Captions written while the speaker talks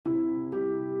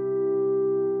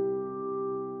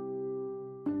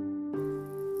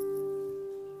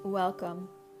Welcome.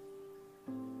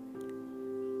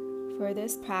 For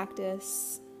this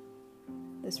practice,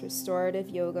 this restorative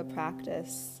yoga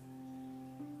practice,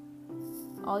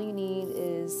 all you need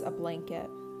is a blanket.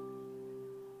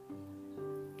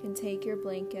 You can take your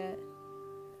blanket,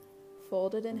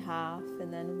 fold it in half,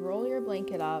 and then roll your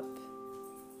blanket up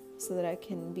so that it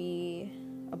can be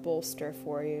a bolster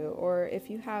for you. Or if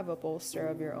you have a bolster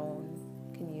of your own,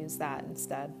 you can use that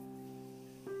instead.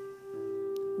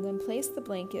 And then place the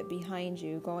blanket behind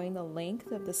you, going the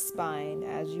length of the spine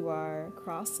as you are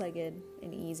cross-legged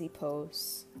in easy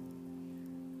pose.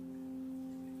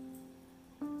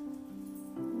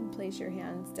 And place your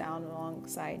hands down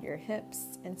alongside your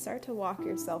hips and start to walk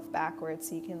yourself backwards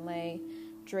so you can lay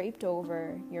draped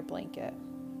over your blanket.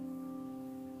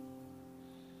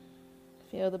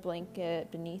 Feel the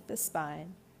blanket beneath the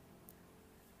spine.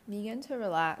 Begin to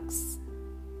relax,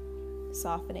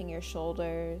 softening your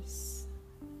shoulders,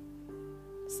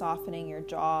 softening your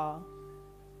jaw,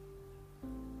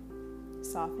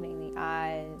 softening the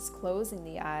eyes, closing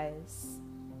the eyes.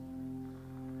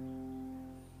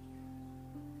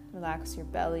 Relax your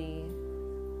belly.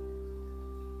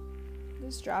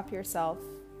 Just drop yourself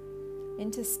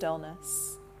into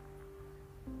stillness.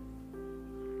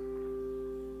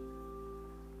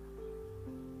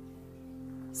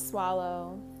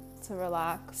 Swallow to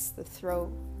relax the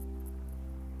throat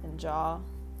and jaw.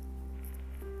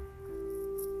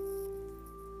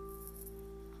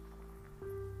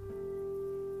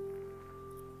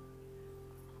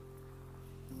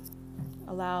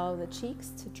 Allow the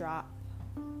cheeks to drop.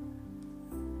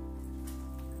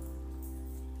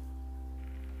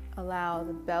 Allow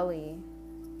the belly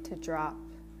to drop.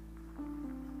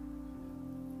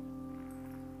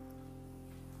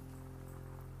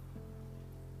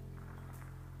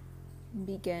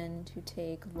 Begin to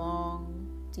take long,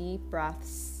 deep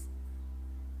breaths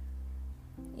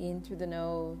in through the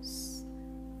nose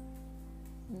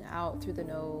and out through the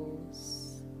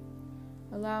nose,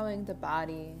 allowing the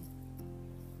body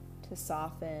to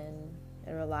soften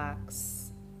and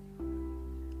relax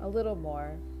a little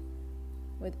more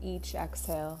with each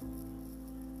exhale,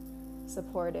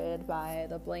 supported by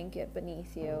the blanket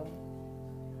beneath you,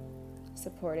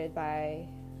 supported by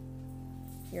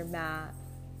your mat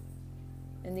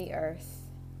and the earth.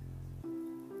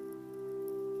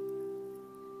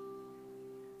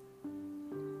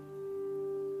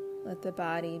 Let the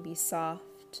body be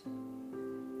soft.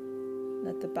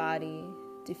 Let the body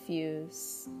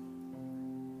diffuse.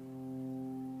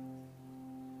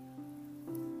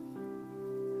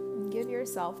 And give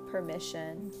yourself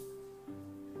permission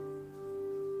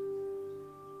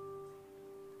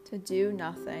to do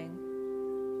nothing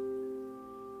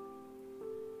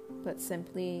but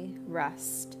simply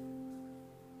rest.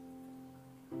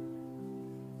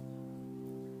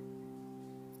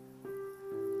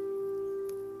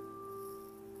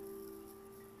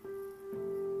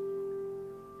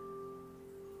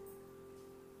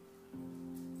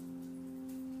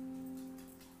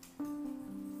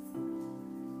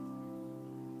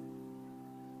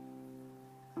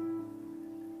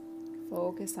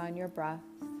 Focus on your breath.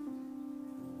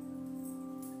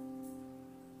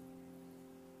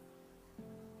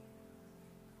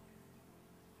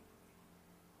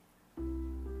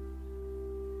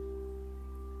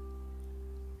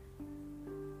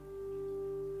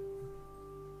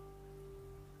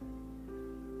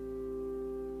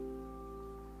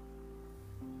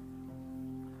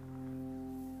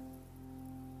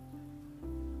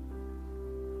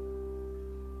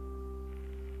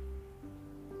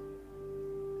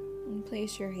 And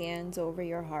place your hands over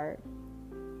your heart,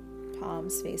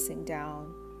 palms facing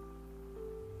down.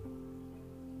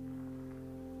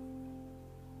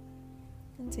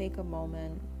 And take a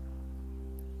moment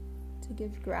to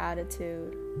give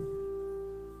gratitude.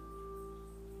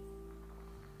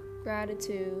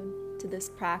 Gratitude to this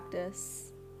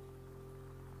practice.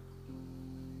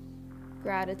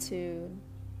 Gratitude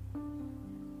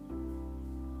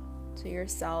to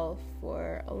yourself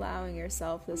for allowing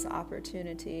yourself this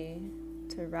opportunity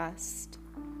to rest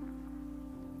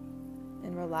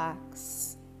and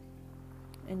relax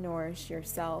and nourish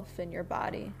yourself and your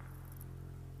body.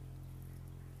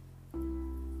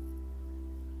 And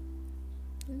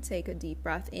take a deep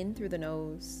breath in through the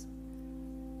nose.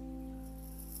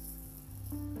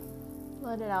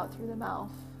 Let it out through the mouth.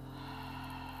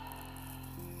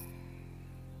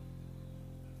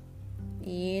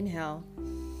 Inhale.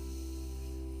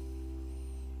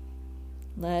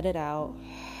 Let it out.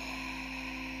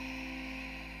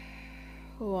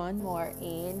 One more.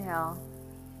 Inhale.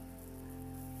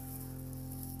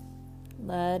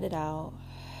 Let it out.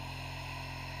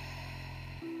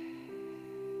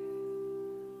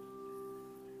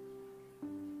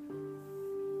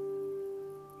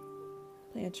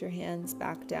 Get your hands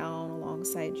back down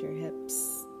alongside your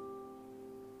hips.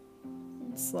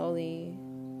 And slowly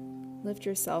lift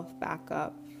yourself back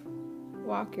up.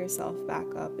 Walk yourself back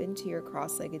up into your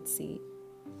cross-legged seat.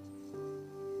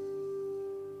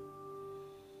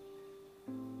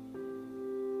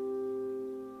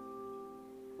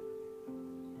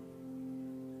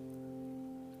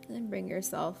 And then bring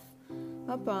yourself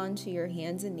up onto your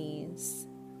hands and knees,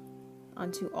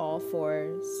 onto all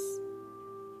fours,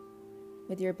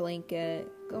 with your blanket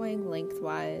going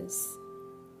lengthwise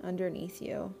underneath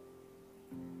you.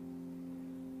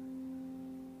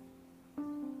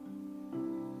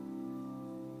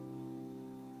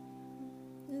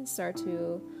 And start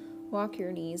to walk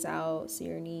your knees out so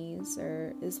your knees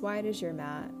are as wide as your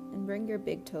mat, and bring your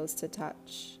big toes to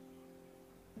touch.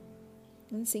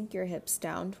 And sink your hips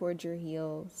down towards your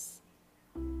heels.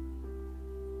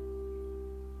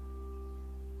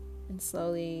 And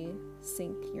slowly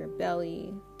sink your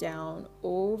belly down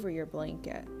over your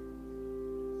blanket.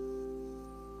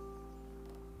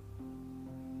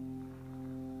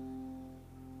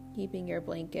 Keeping your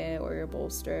blanket or your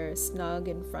bolster snug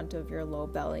in front of your low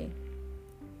belly.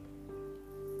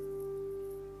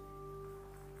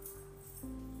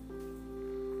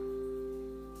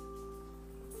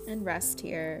 And rest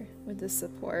here with the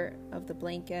support of the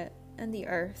blanket and the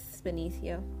earth beneath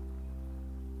you.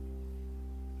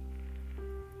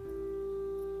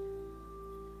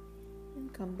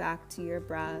 And come back to your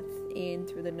breath, in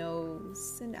through the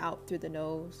nose and out through the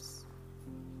nose.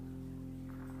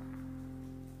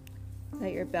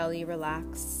 Let your belly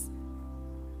relax.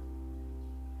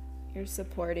 You're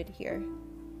supported here.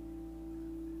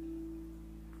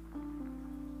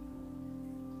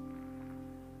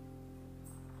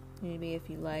 Maybe if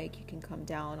you like, you can come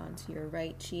down onto your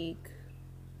right cheek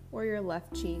or your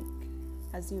left cheek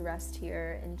as you rest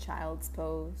here in child's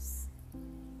pose.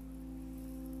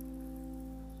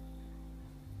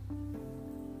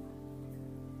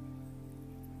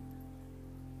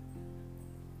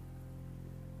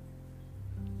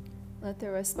 Let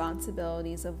the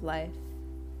responsibilities of life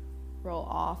roll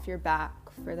off your back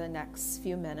for the next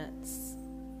few minutes.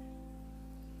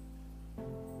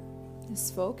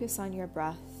 Just focus on your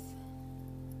breath.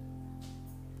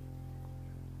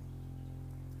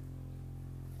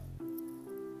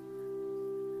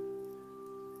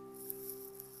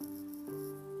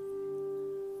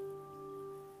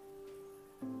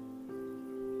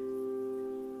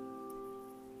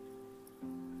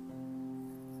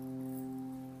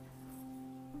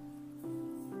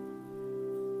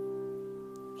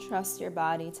 Trust your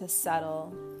body to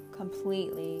settle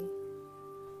completely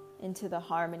into the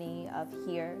harmony of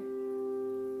here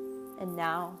and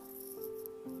now.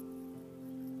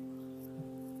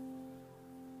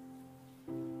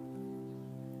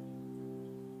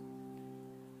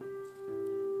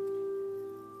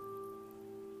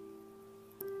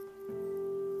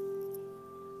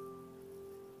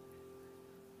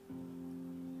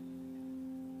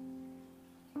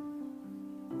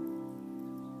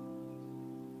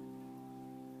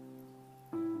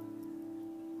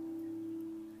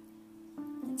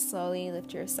 Slowly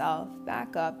lift yourself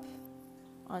back up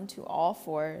onto all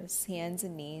fours, hands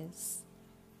and knees.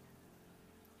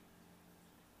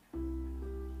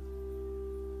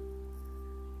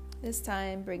 This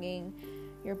time, bringing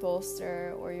your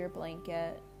bolster or your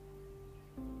blanket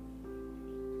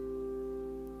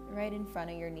right in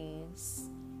front of your knees.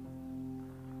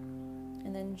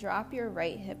 And then drop your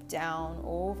right hip down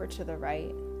over to the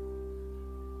right.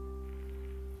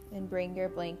 And bring your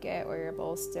blanket or your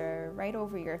bolster right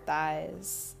over your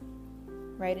thighs,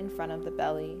 right in front of the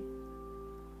belly.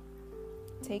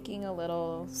 Taking a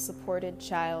little supported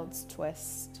child's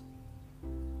twist.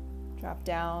 Drop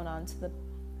down onto the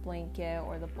blanket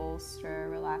or the bolster,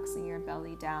 relaxing your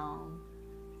belly down.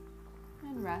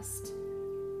 And rest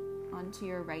onto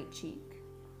your right cheek.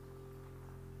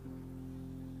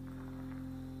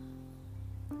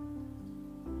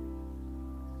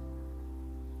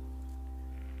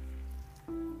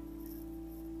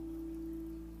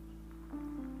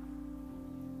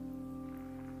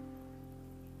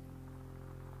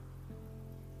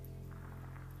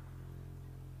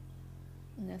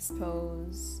 In this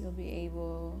pose, you'll be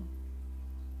able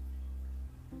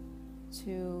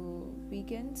to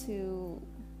begin to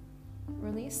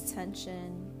release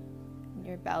tension in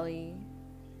your belly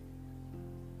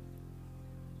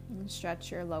and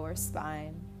stretch your lower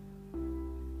spine.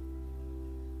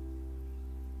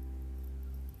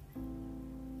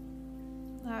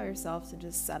 Allow yourself to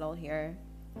just settle here.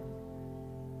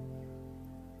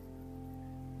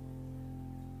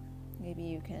 Maybe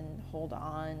you can hold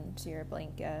on to your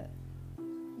blanket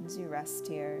as you rest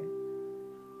here.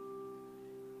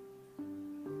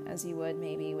 as you would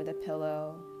maybe with a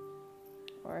pillow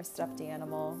or a stuffed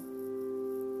animal.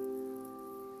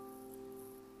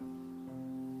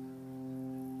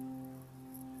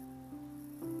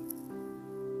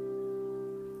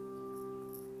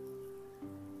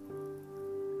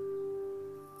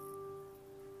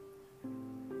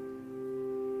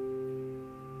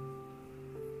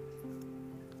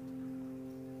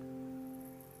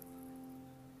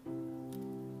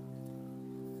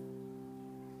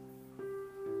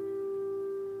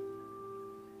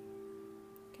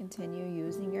 Continue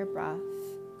using your breath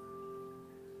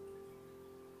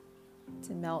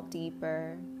to melt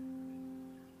deeper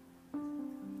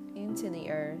into the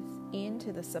earth,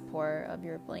 into the support of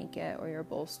your blanket or your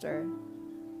bolster.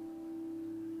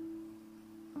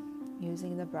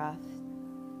 Using the breath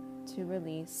to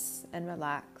release and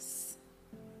relax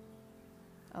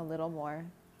a little more.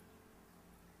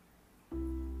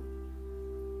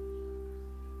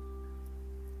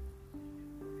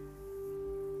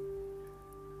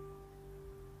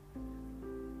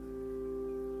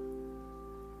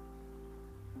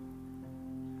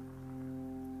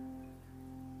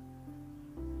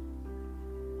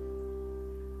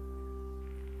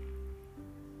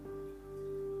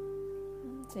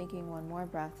 Taking one more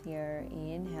breath here.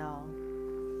 Inhale.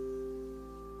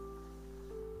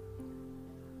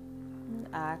 And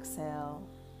exhale.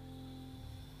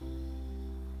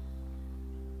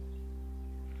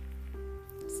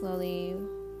 Slowly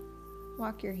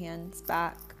walk your hands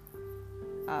back,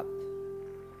 up,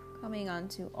 coming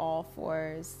onto all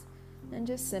fours, and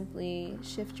just simply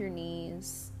shift your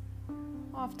knees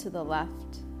off to the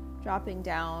left, dropping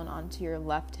down onto your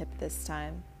left hip this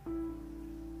time.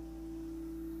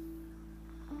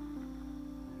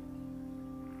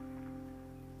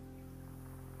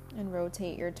 And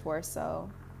rotate your torso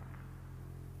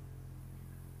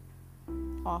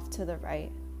off to the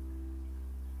right.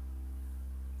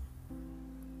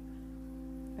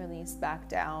 Release back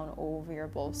down over your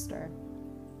bolster.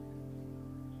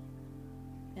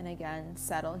 And again,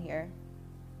 settle here.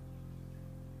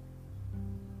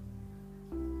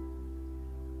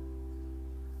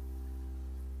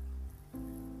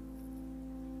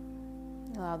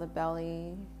 Allow the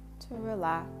belly to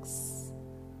relax.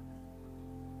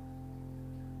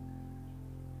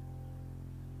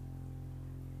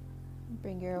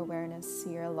 Bring your awareness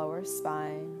to your lower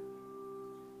spine.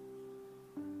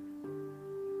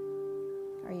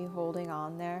 Are you holding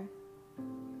on there?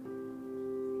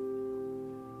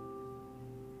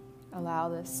 Allow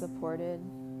this supported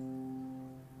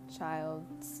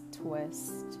child's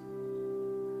twist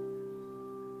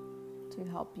to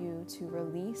help you to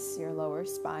release your lower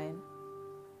spine.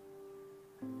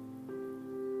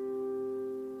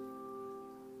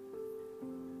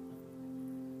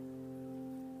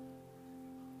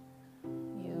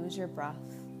 Use your breath.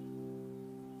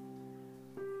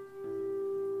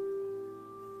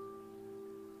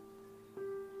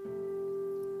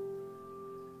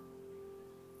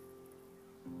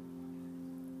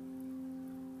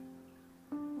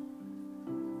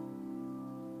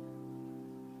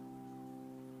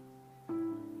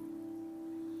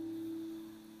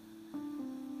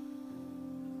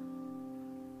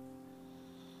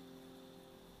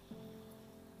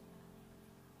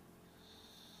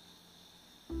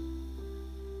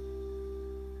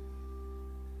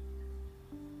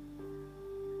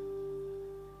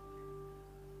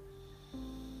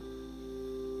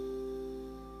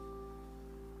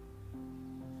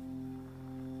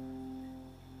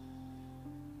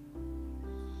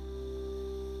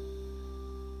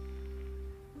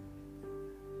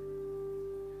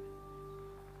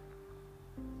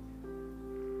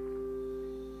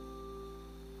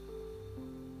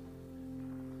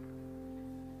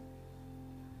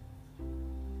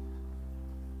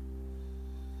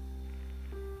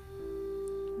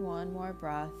 One more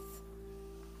breath.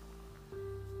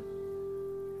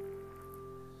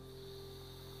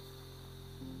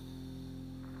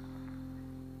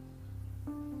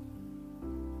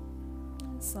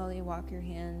 And slowly walk your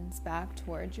hands back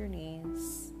towards your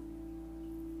knees.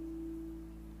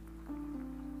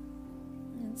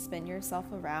 And spin yourself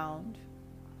around.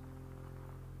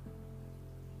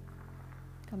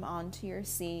 Come onto your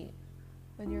seat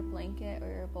with your blanket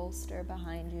or your bolster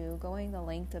behind you, going the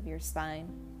length of your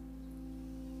spine.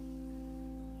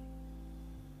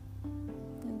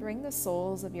 And bring the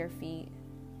soles of your feet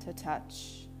to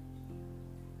touch,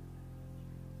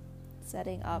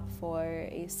 setting up for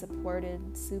a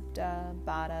supported Supta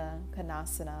Baddha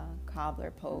Konasana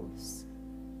cobbler pose.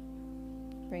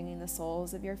 Bringing the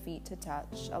soles of your feet to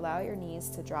touch, allow your knees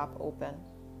to drop open.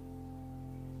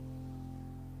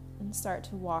 And start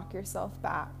to walk yourself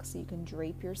back so you can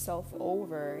drape yourself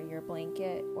over your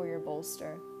blanket or your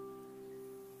bolster.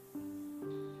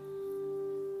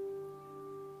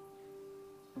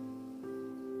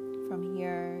 From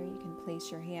here, you can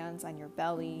place your hands on your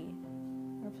belly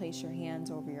or place your hands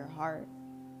over your heart.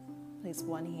 Place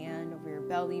one hand over your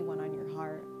belly, one on your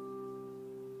heart.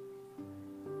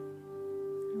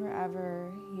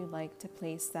 Wherever you like to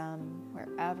place them,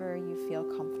 wherever you feel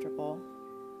comfortable.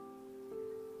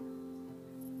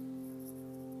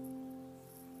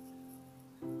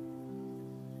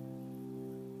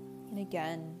 And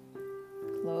again,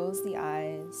 close the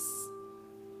eyes,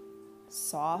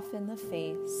 soften the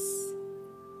face,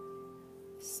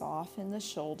 soften the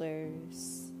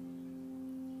shoulders.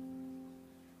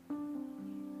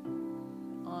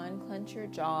 Unclench your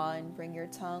jaw and bring your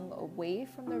tongue away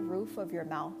from the roof of your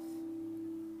mouth.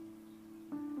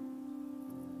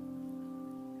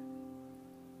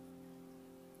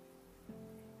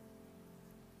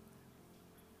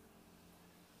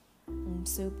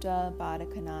 Supta Baddha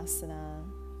Konasana.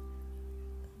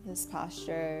 This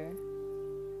posture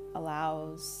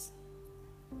allows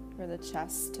for the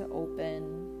chest to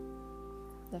open,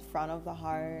 the front of the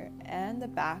heart and the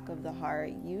back of the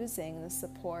heart, using the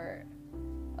support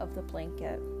of the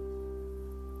blanket.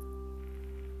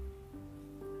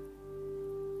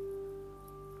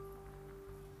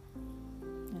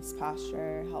 This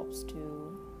posture helps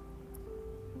to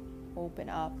open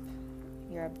up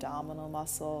your abdominal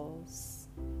muscles,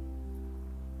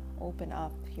 open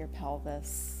up your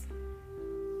pelvis.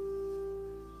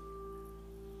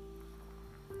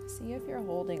 See if you're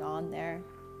holding on there,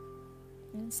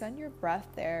 and send your breath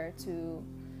there to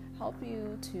help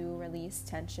you to release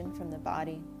tension from the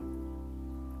body.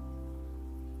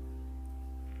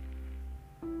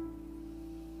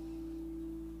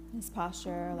 This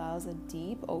posture allows a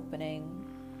deep opening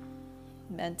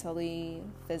mentally,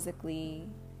 physically,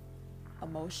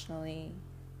 emotionally,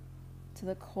 to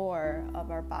the core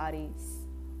of our bodies.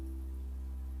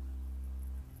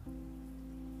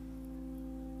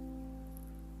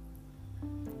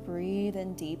 Breathe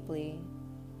in deeply.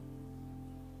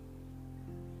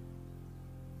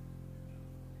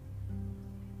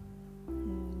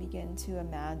 And begin to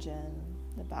imagine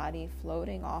the body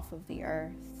floating off of the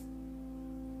earth,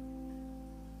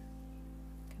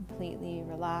 completely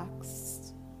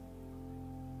relaxed,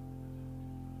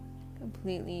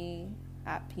 completely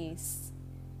at peace,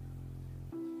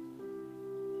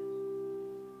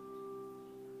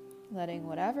 letting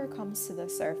whatever comes to the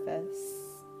surface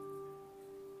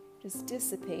just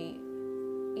dissipate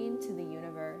into the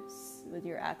universe with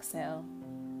your exhale.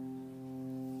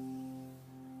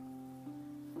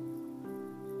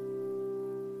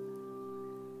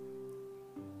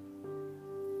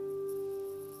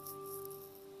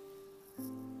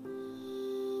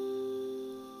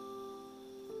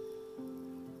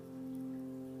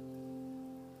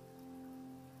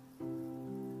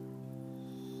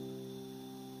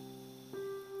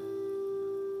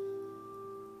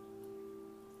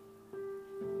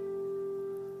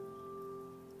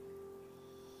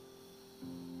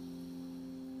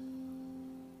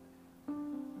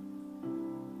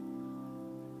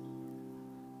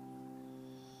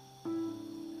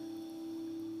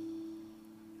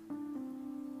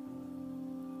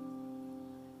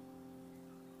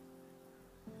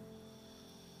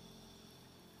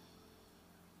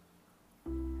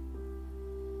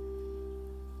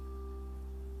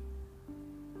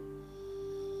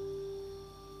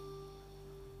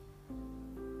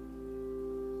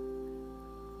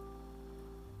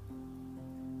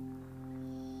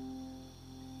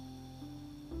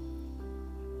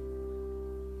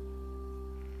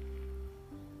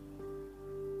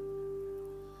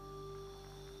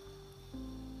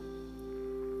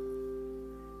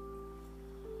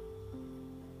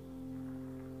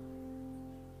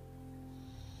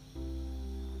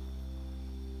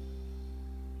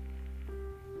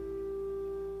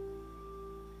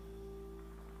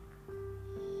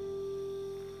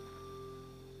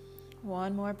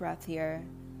 One more breath here.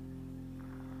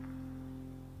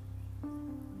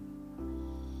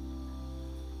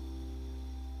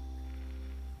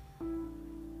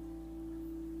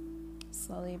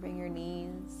 Slowly bring your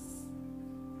knees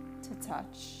to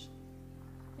touch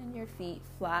and your feet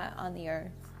flat on the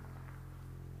earth.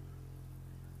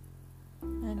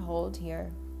 And hold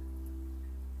here.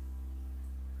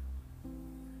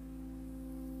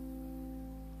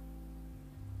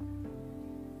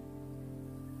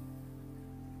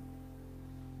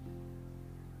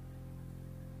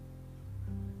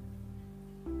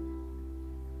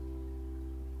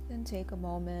 Then take a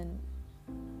moment,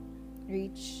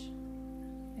 reach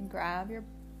and grab your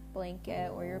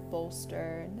blanket or your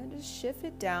bolster, and then just shift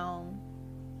it down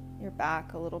your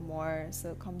back a little more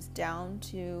so it comes down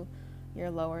to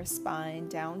your lower spine,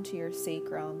 down to your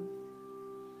sacrum.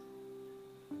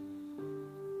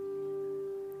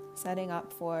 Setting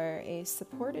up for a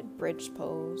supported bridge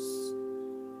pose.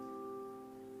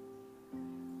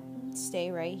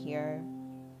 Stay right here.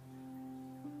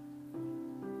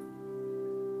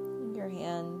 Your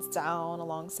hands down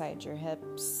alongside your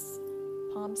hips,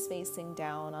 palms facing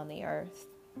down on the earth.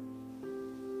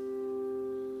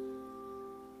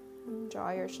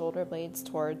 Draw your shoulder blades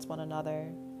towards one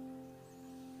another.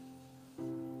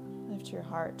 Lift your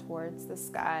heart towards the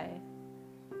sky.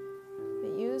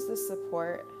 But use the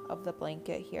support of the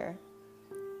blanket here.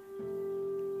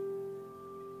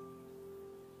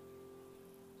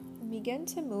 And begin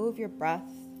to move your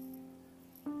breath.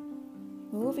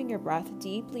 Moving your breath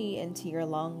deeply into your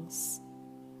lungs.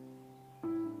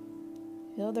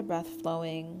 Feel the breath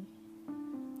flowing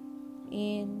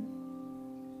in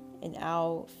and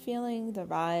out, feeling the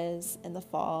rise and the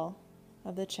fall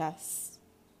of the chest.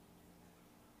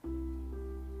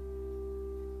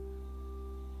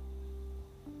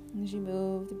 As you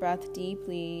move the breath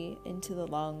deeply into the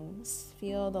lungs,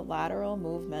 feel the lateral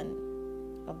movement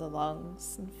of the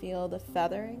lungs and feel the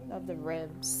feathering of the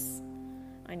ribs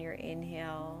on your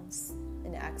inhales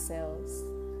and exhales.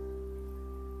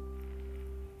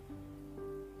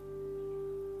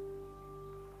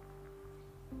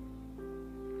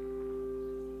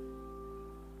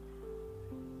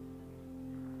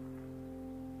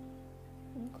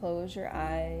 And close your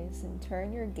eyes and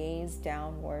turn your gaze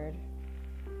downward,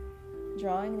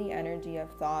 drawing the energy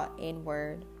of thought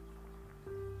inward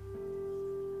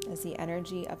as the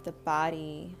energy of the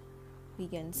body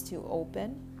begins to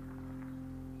open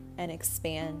and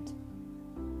expand.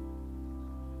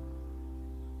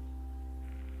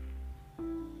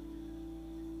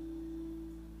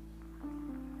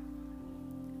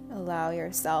 Allow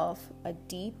yourself a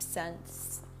deep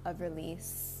sense of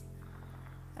release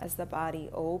as the body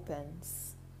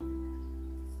opens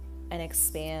and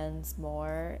expands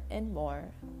more and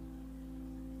more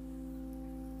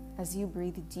as you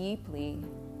breathe deeply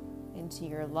into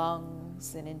your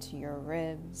lungs and into your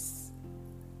ribs.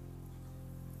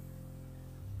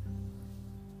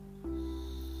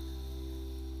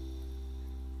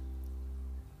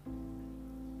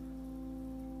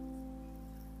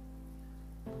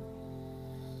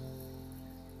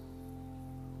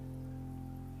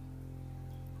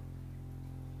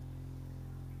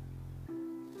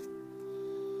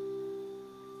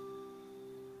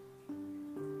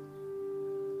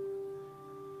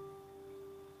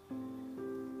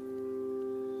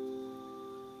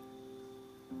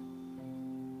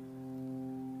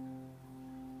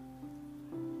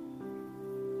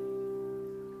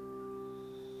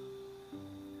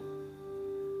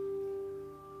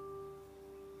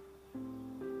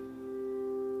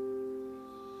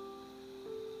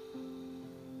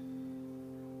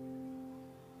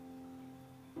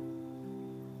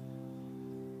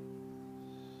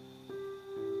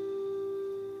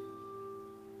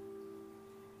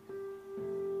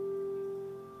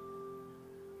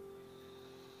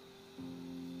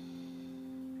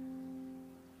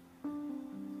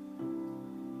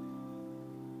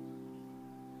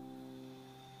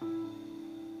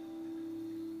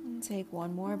 Take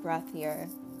one more breath here.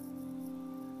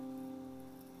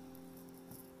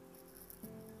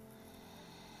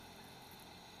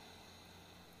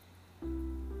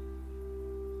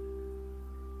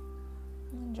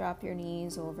 And drop your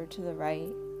knees over to the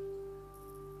right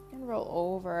and roll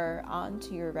over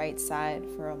onto your right side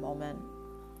for a moment.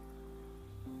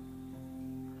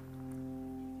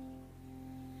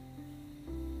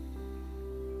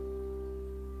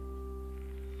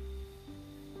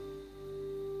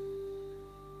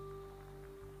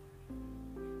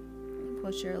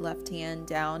 Push your left hand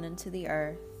down into the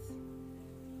earth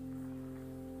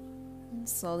and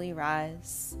slowly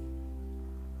rise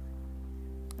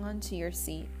onto your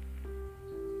seat.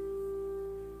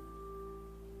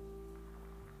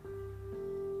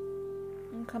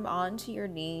 And come onto your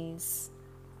knees,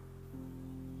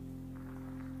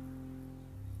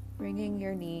 bringing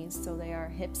your knees so they are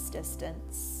hips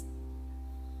distance.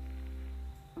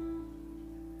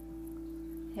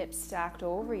 Hips stacked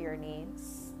over your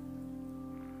knees.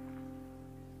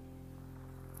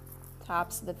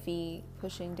 Tops of the feet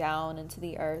pushing down into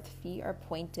the earth. Feet are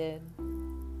pointed.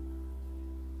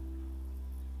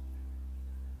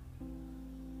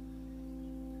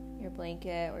 Your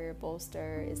blanket or your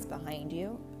bolster is behind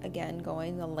you. Again,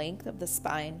 going the length of the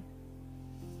spine.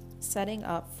 Setting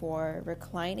up for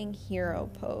reclining hero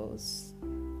pose.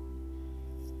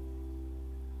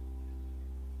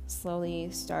 Slowly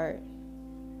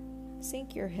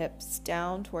sink your hips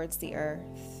down towards the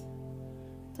earth.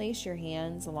 Place your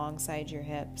hands alongside your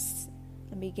hips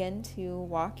and begin to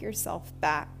walk yourself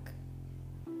back.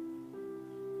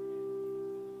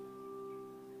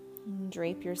 And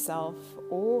drape yourself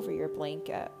over your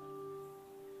blanket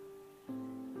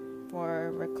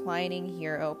for reclining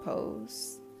hero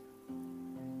pose.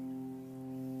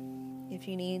 If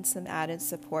you need some added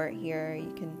support here,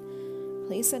 you can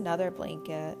place another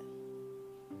blanket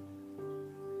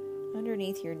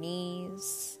underneath your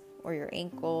knees or your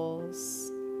ankles,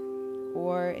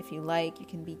 or if you like, you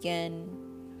can begin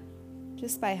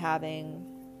just by having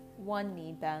one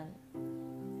knee bent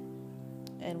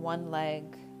and one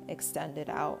leg extended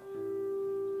out.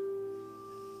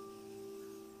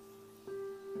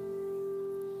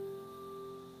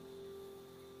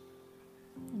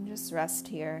 And just rest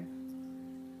here.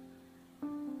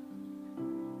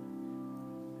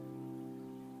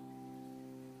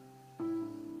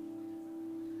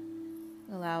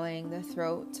 Allowing the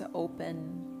throat to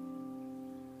open.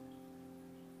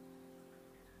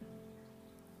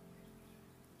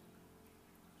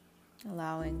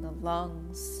 Allowing the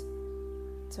lungs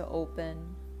to open.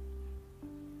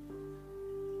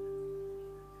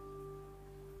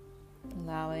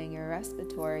 Allowing your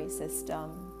respiratory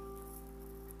system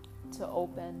to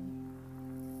open,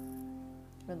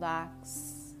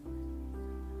 relax,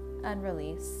 and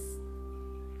release.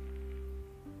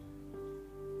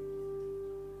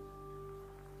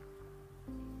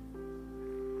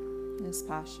 This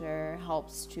posture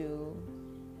helps to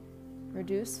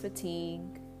reduce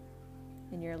fatigue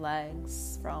in your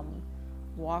legs from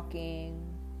walking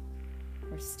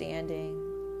or standing.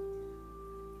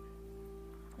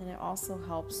 And it also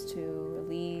helps to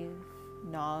relieve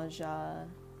nausea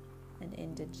and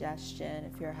indigestion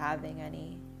if you're having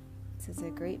any. This is a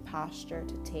great posture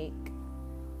to take.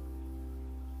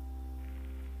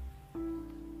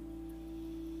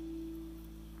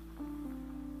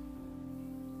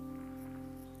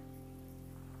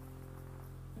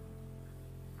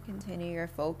 Continue your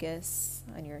focus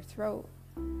on your throat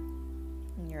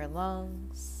and your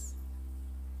lungs.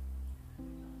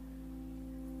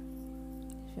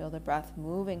 Feel the breath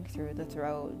moving through the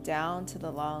throat, down to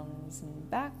the lungs, and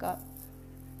back up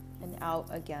and out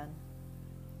again.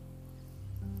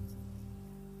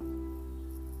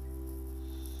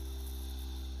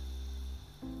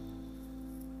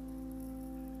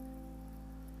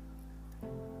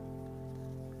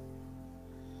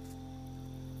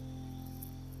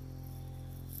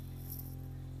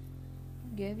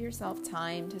 Give yourself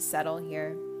time to settle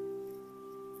here.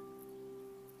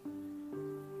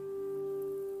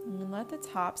 And let the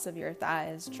tops of your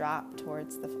thighs drop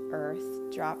towards the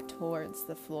earth, drop towards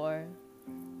the floor.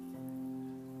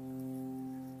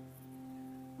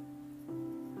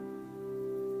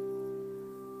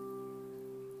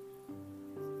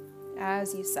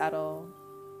 As you settle,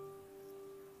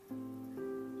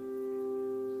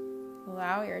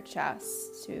 allow your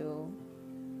chest to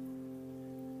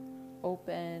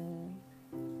open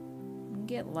and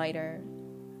get lighter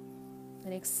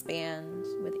and expand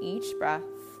with each breath.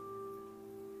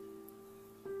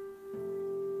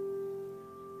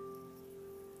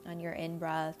 On your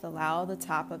in-breath, allow the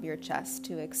top of your chest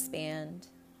to expand.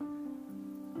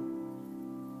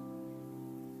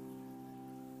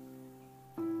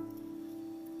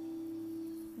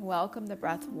 Welcome the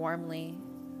breath warmly,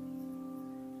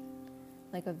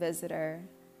 like a visitor.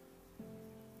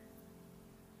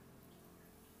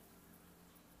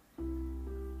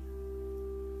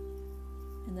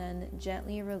 And then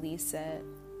gently release it.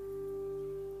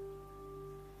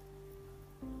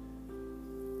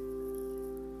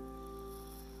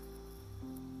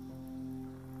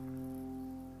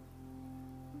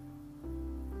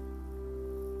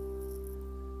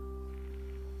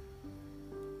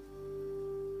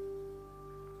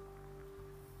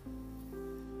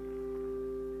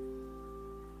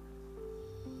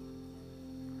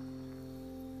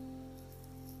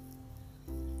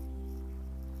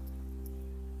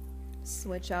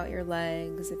 Switch out your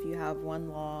legs if you have one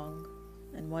long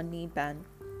and one knee bent.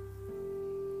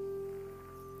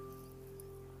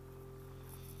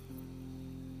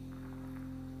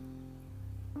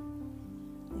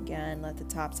 Again, let the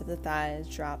tops of the thighs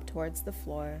drop towards the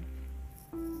floor.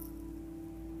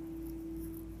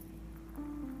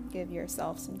 Give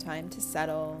yourself some time to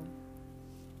settle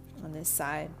on this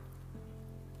side.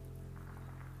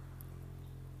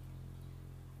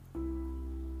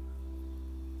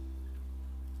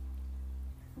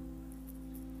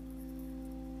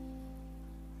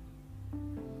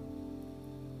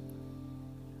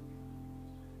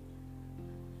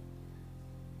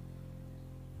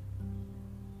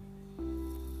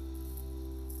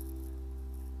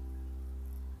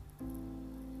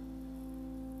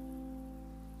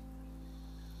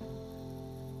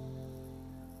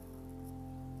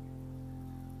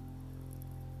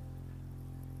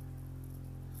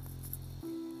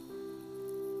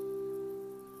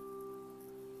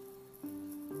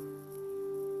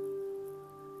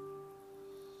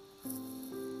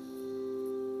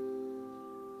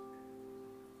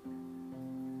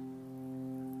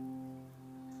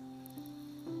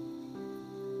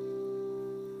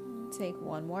 Take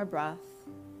one more breath.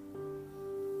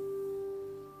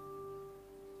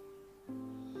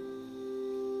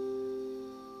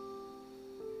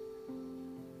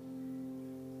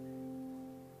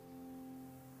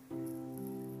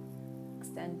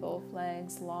 Extend both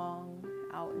legs long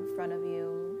out in front of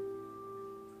you.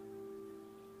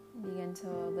 Begin to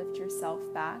lift yourself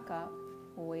back up,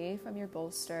 away from your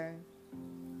bolster,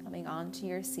 coming onto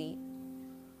your seat.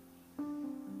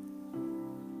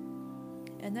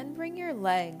 And then bring your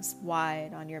legs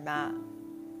wide on your mat.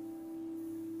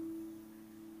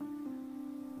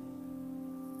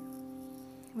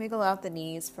 Wiggle out the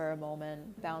knees for a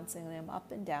moment, bouncing them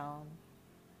up and down.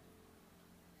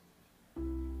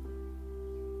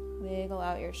 Wiggle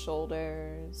out your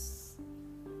shoulders.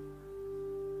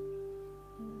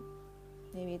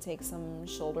 Maybe take some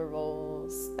shoulder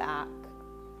rolls back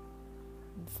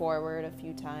and forward a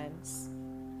few times.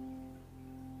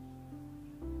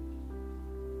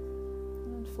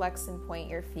 And flex and point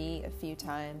your feet a few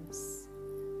times.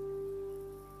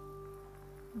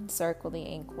 And circle the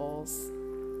ankles,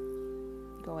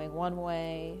 going one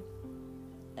way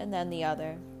and then the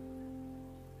other.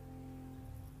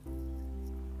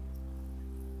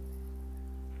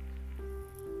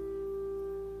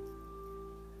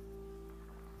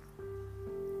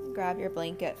 Grab your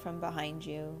blanket from behind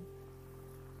you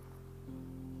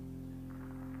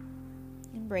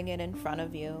and bring it in front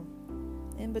of you,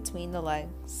 in between the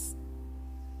legs.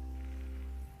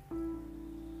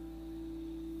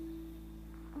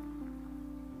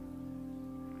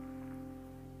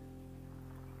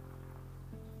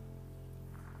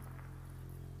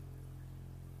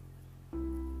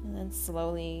 And then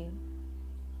slowly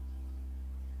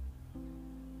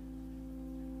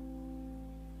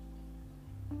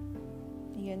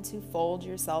begin to fold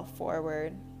yourself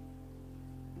forward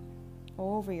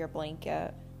over your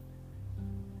blanket.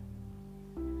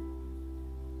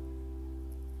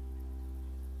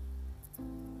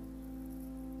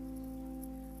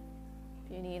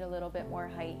 If you need a little bit more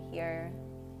height here,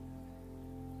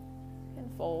 you can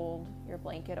fold your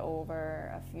blanket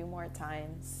over a few more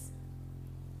times,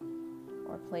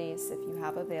 or place, if you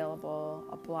have available,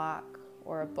 a block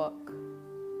or a book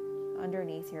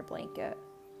underneath your blanket.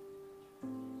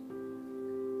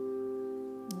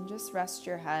 And just rest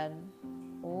your head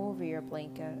over your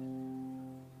blanket.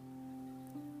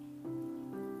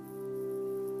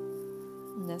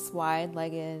 In this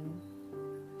wide-legged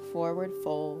forward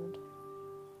fold.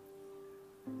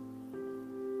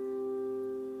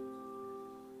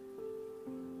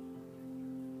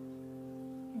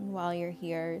 And while you're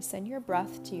here, send your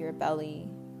breath to your belly,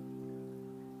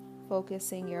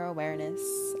 focusing your awareness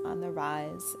on the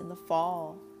rise and the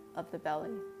fall of the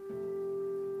belly.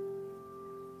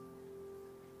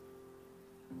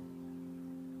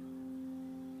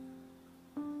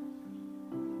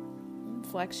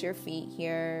 Flex your feet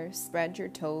here, spread your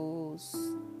toes.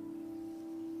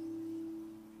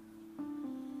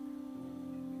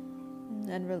 And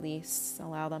then release,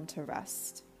 allow them to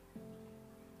rest.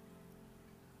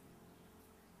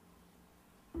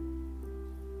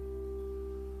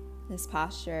 This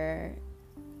posture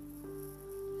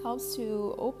helps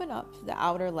to open up the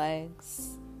outer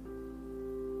legs.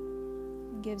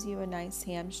 It gives you a nice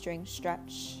hamstring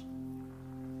stretch.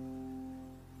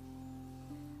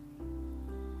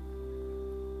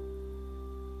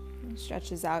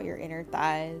 Stretches out your inner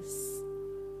thighs.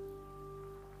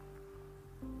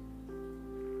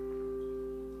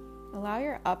 Allow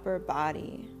your upper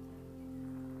body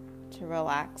to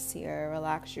relax here.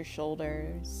 Relax your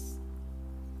shoulders.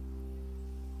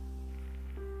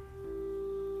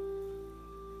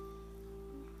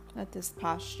 Let this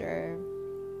posture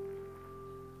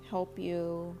help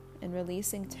you in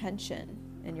releasing tension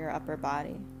in your upper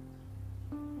body.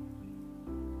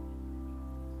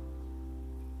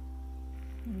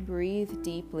 Breathe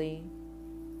deeply.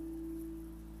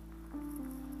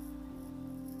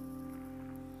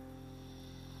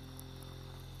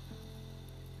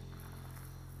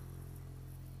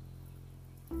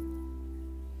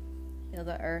 Feel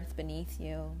the earth beneath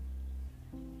you.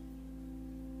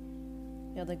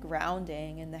 Feel the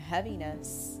grounding and the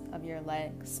heaviness of your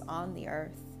legs on the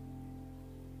earth.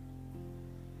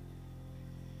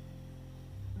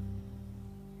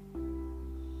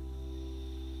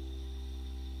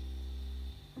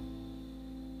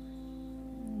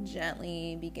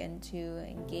 Gently begin to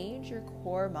engage your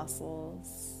core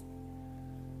muscles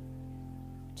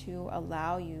to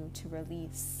allow you to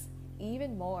release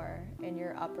even more in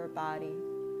your upper body.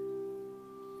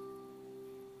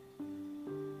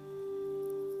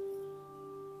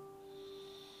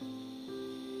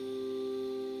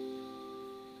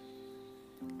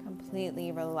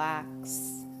 completely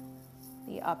relax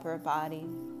the upper body.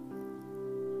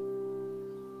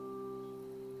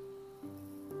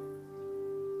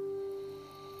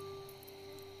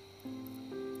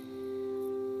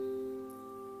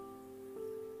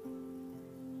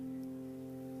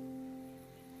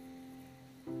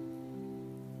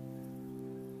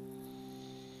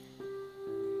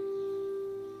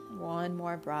 One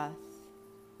more breath.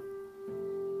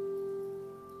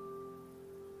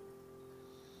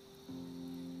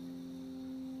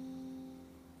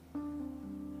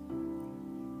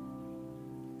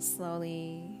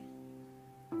 Slowly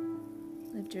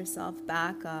lift yourself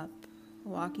back up,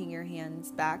 walking your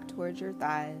hands back towards your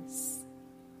thighs.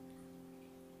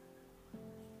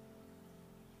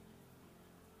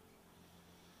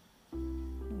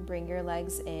 And bring your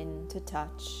legs in to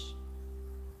touch.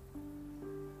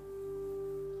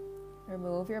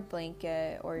 Remove your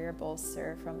blanket or your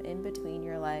bolster from in between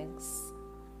your legs.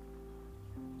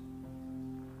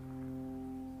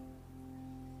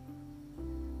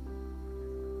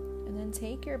 And then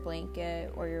take your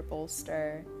blanket or your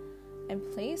bolster and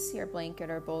place your blanket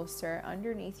or bolster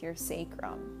underneath your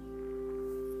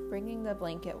sacrum, bringing the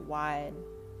blanket wide.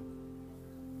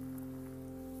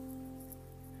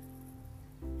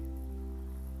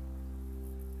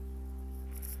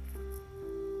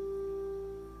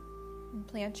 And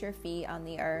plant your feet on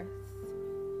the earth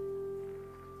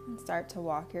and start to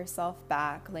walk yourself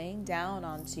back, laying down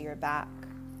onto your back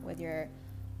with your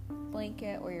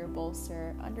blanket or your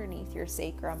bolster underneath your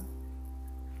sacrum.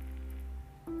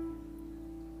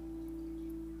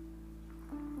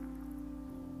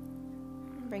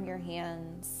 Bring your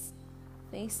hands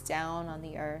face down on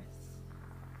the earth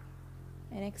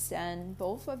and extend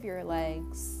both of your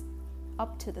legs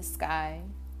up to the sky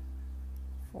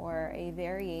for a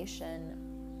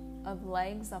variation of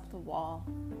legs up the wall.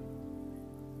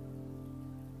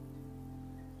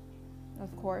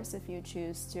 Of course, if you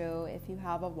choose to, if you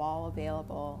have a wall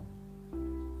available,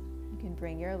 you can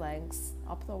bring your legs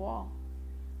up the wall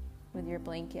with your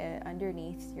blanket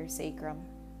underneath your sacrum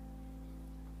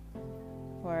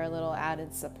for a little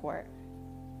added support.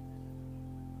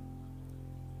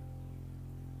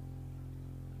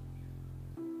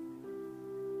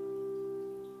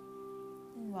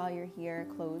 And while you're here,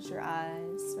 close your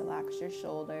eyes, relax your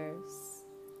shoulders.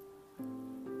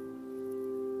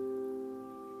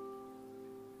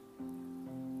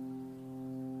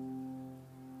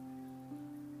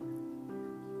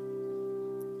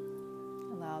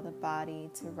 Allow the body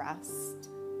to rest.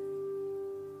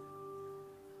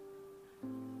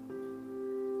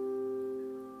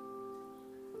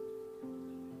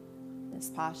 This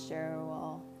posture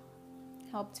will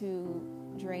help to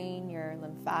drain your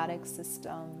lymphatic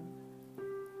system,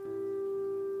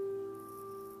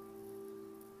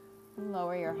 and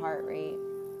lower your heart rate.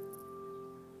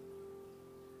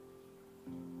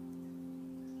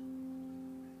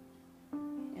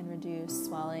 And reduce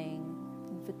swelling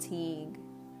and fatigue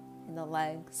in the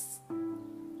legs.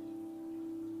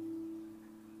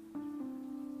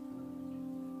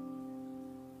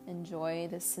 Enjoy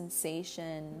the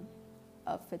sensation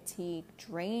of fatigue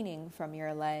draining from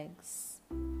your legs,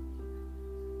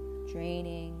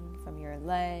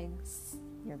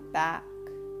 your back,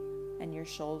 and your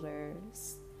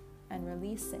shoulders, and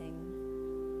releasing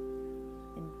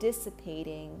and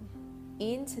dissipating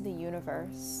into the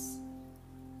universe.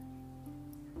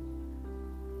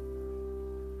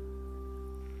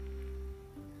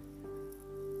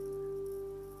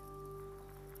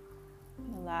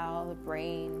 Allow the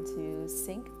brain to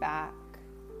sink back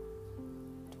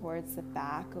towards the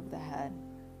back of the head.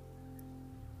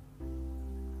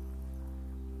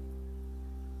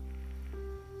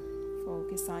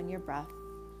 Focus on your breath.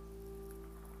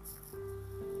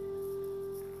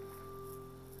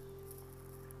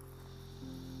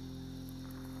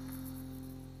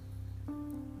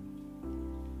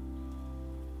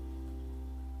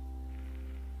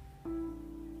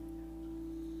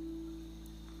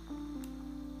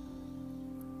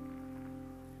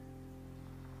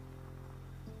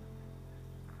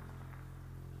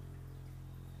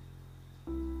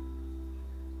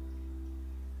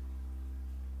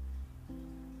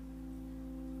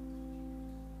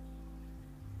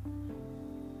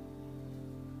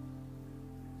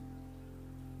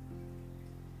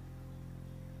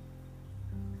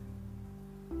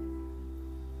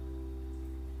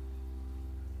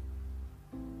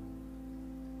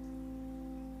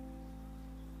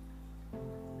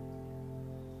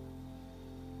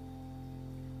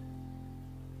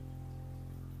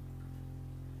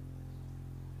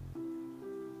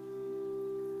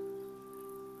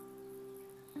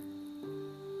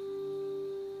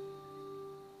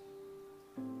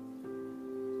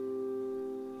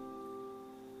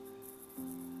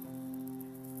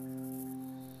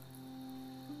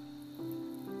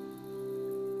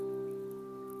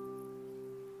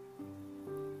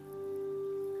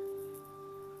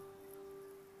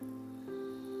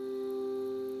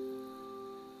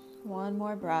 One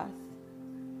more breath.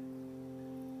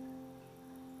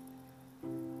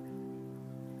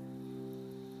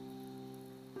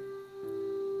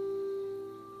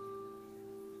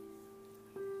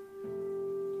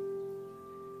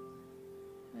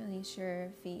 Release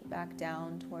your feet back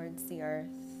down towards the earth.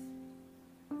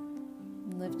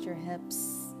 Lift your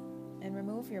hips and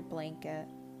remove your blanket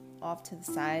off to the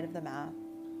side of the mat.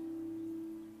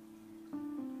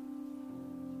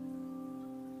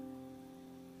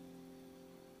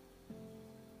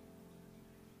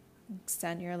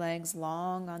 Extend your legs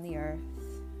long on the earth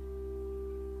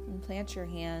and plant your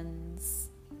hands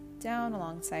down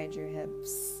alongside your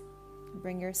hips.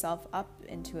 Bring yourself up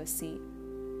into a seat.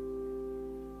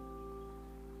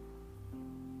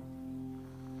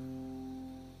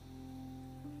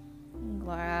 And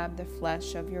grab the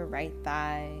flesh of your right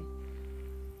thigh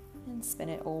and spin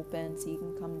it open so you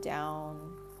can come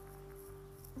down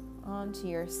onto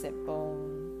your sit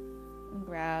bone and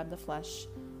grab the flesh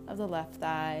of the left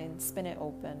thigh and spin it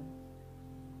open.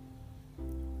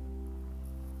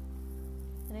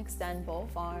 And extend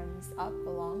both arms up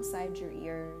alongside your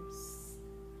ears.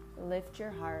 Lift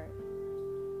your heart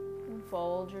and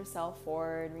fold yourself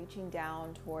forward, reaching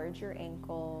down towards your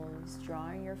ankles,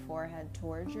 drawing your forehead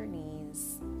towards your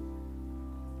knees.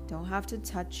 Don't have to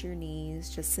touch your knees,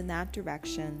 just in that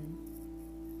direction.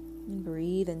 And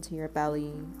breathe into your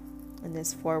belly in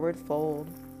this forward fold.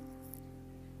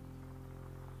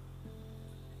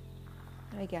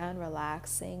 Again,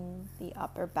 relaxing the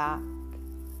upper back.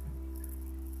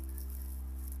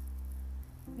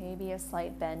 Maybe a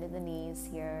slight bend in the knees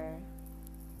here.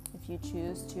 If you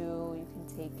choose to, you can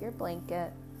take your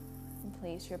blanket and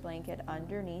place your blanket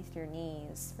underneath your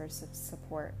knees for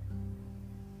support.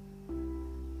 And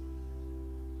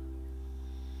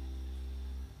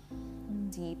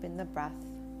deepen the breath.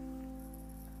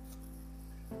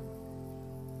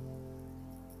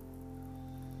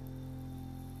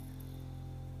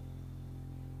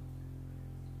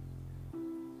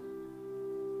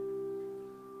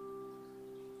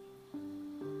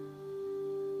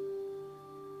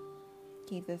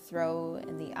 Keep the throat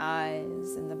and the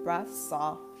eyes and the breath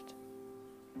soft.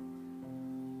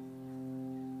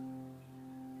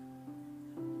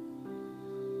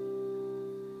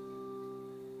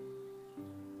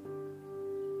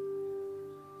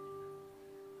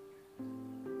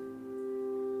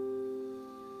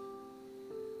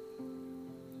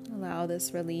 Allow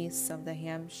this release of the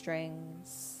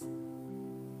hamstrings,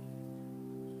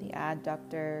 the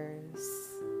adductors,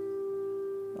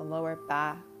 the lower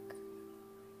back.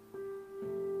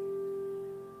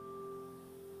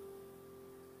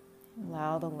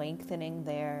 Allow the lengthening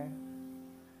there.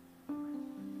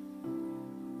 And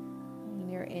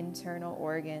your internal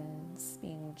organs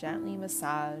being gently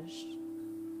massaged.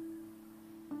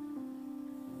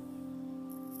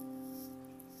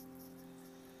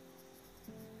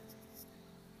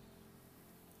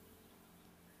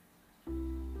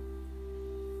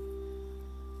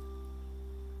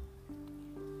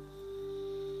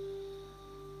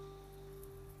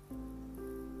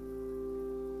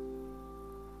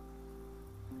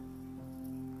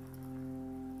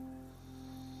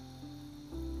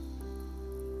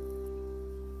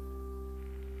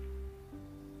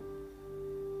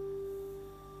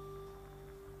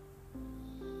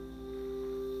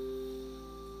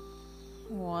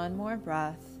 One more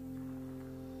breath.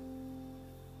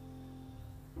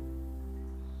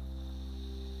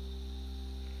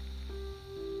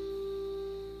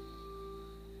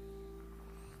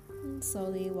 And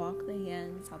slowly walk the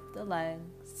hands up the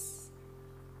legs.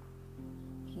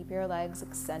 Keep your legs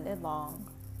extended long.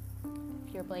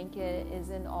 If your blanket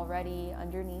isn't already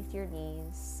underneath your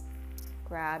knees,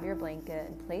 grab your blanket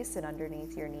and place it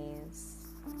underneath your knees.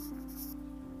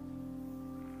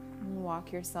 And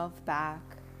walk yourself back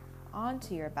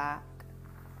onto your back,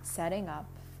 setting up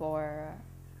for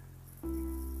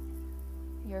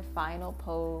your final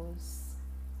pose,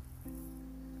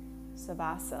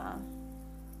 Savasana.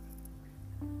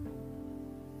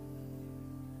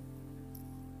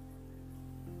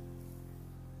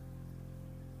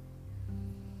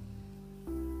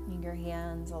 Bring your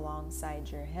hands alongside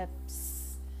your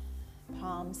hips,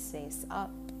 palms face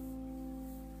up.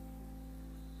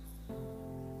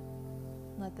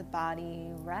 Let the body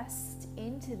rest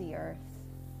into the earth.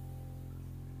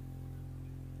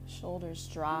 Shoulders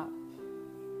drop.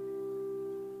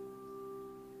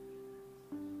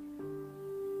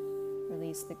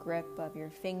 Release the grip of your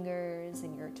fingers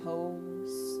and your toes.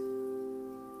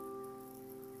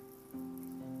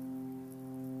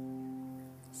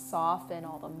 Soften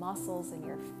all the muscles in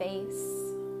your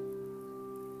face.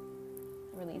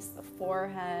 Release the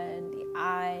forehead, the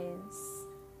eyes,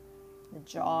 the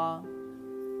jaw.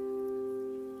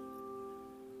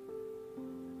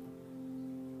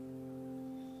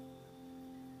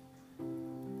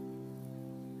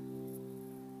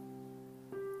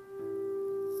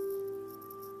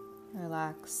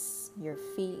 Relax your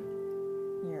feet,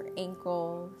 your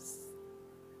ankles,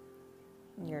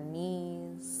 your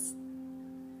knees.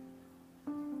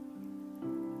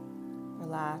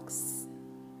 Relax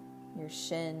your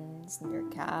shins and your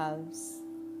calves.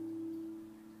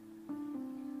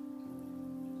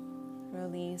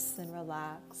 Release and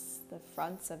relax the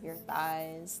fronts of your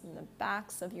thighs and the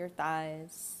backs of your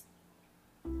thighs.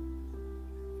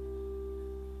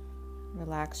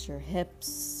 Relax your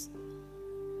hips,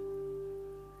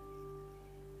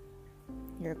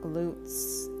 your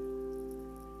glutes.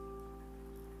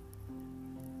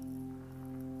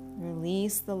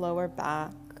 Release the lower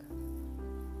back.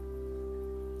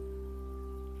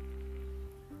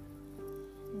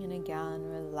 And again,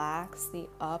 relax the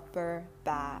upper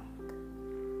back.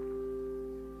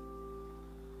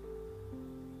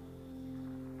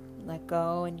 Let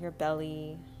go in your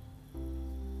belly.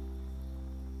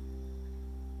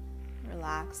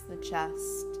 Relax the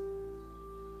chest,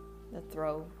 the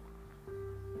throat.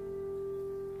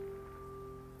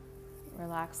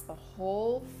 Relax the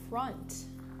whole front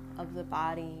of the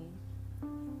body.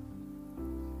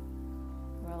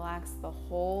 Relax the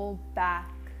whole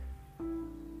back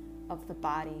of the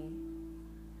body.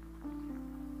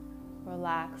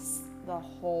 Relax the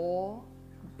whole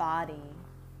body,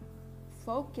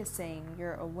 focusing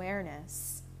your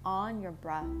awareness on your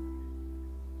breath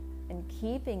and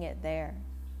keeping it there.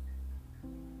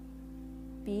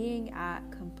 Being at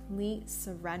complete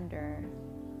surrender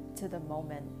to the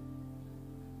moment.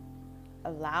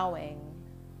 Allowing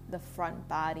the front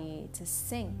body to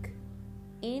sink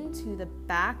into the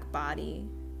back body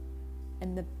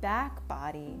and the back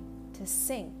body to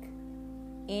sink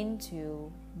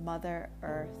into Mother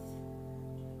Earth.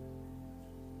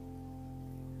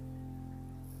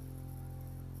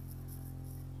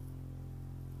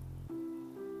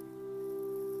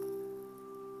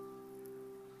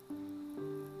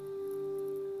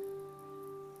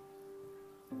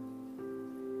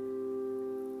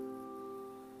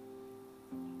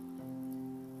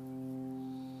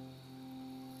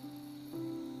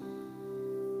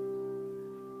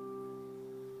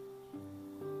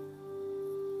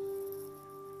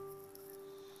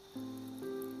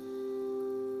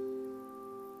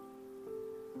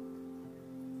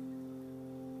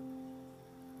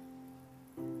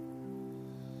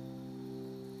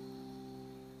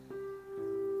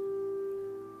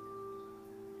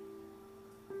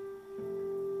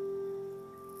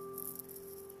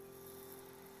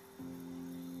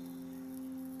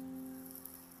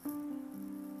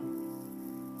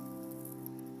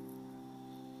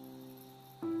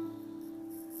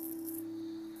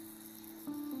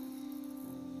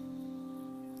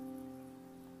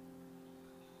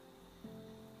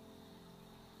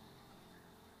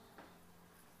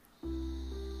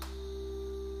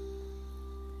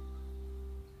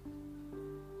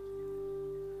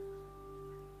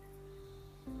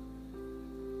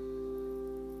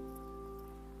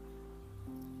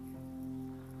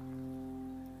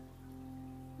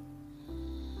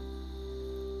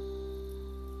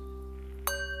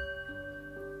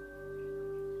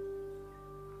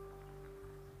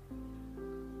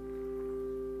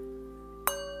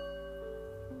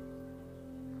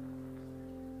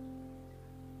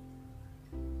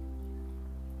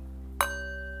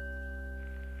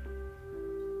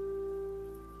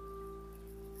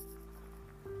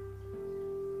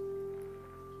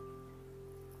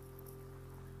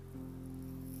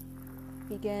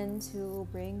 Begin to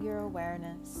bring your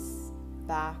awareness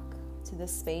back to the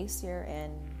space you're in.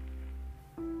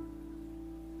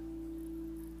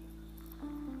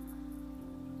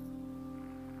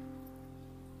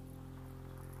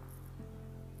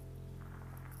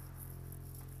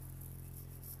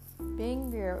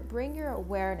 Bring your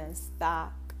awareness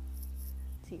back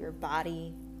to your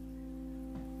body,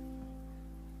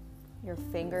 your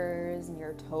fingers and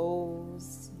your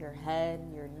toes, your head,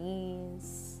 your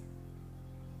knees.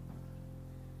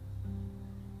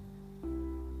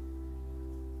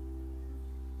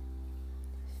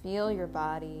 Feel your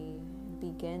body.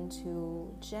 Begin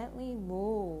to gently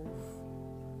move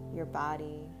your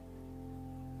body.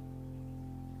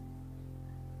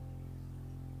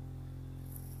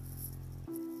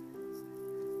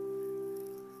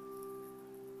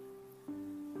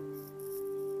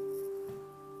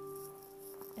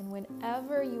 And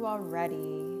whenever you are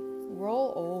ready,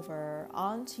 roll over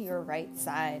onto your right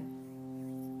side.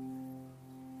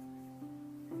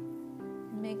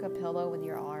 Make a pillow with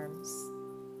your arms.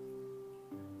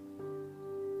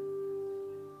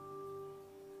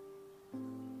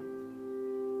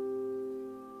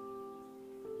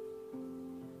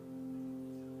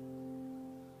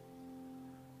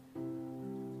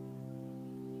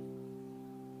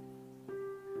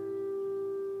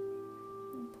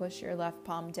 Push your left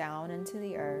palm down into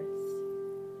the earth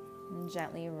and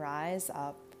gently rise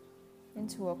up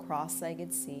into a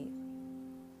cross-legged seat,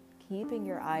 keeping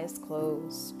your eyes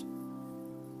closed.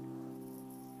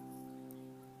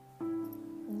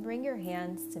 And bring your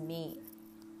hands to meet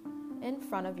in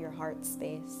front of your heart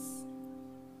space.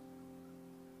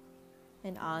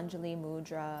 In Anjali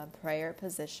Mudra, prayer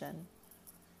position.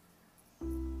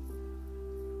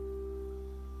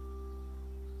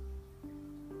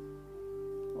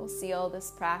 We'll seal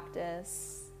this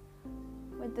practice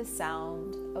with the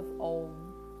sound of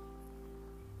Om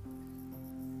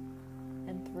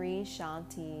and 3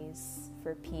 Shantis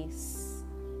for peace.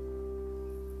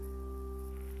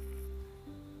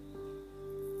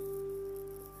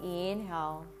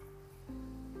 Inhale.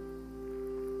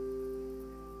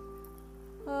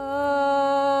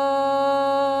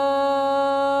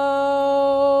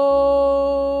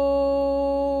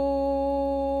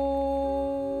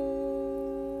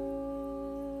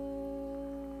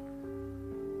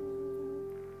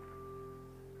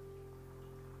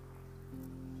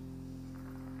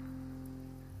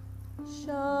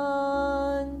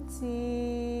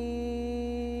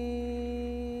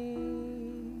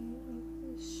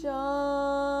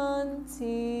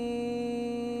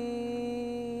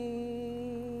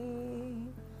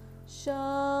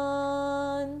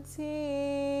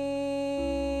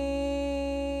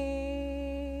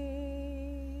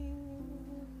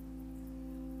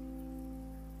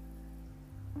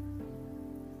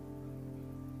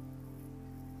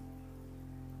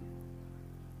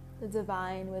 The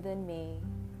divine within me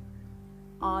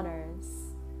honors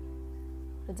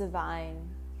the divine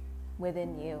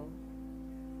within you.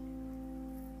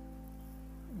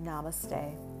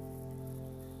 Namaste.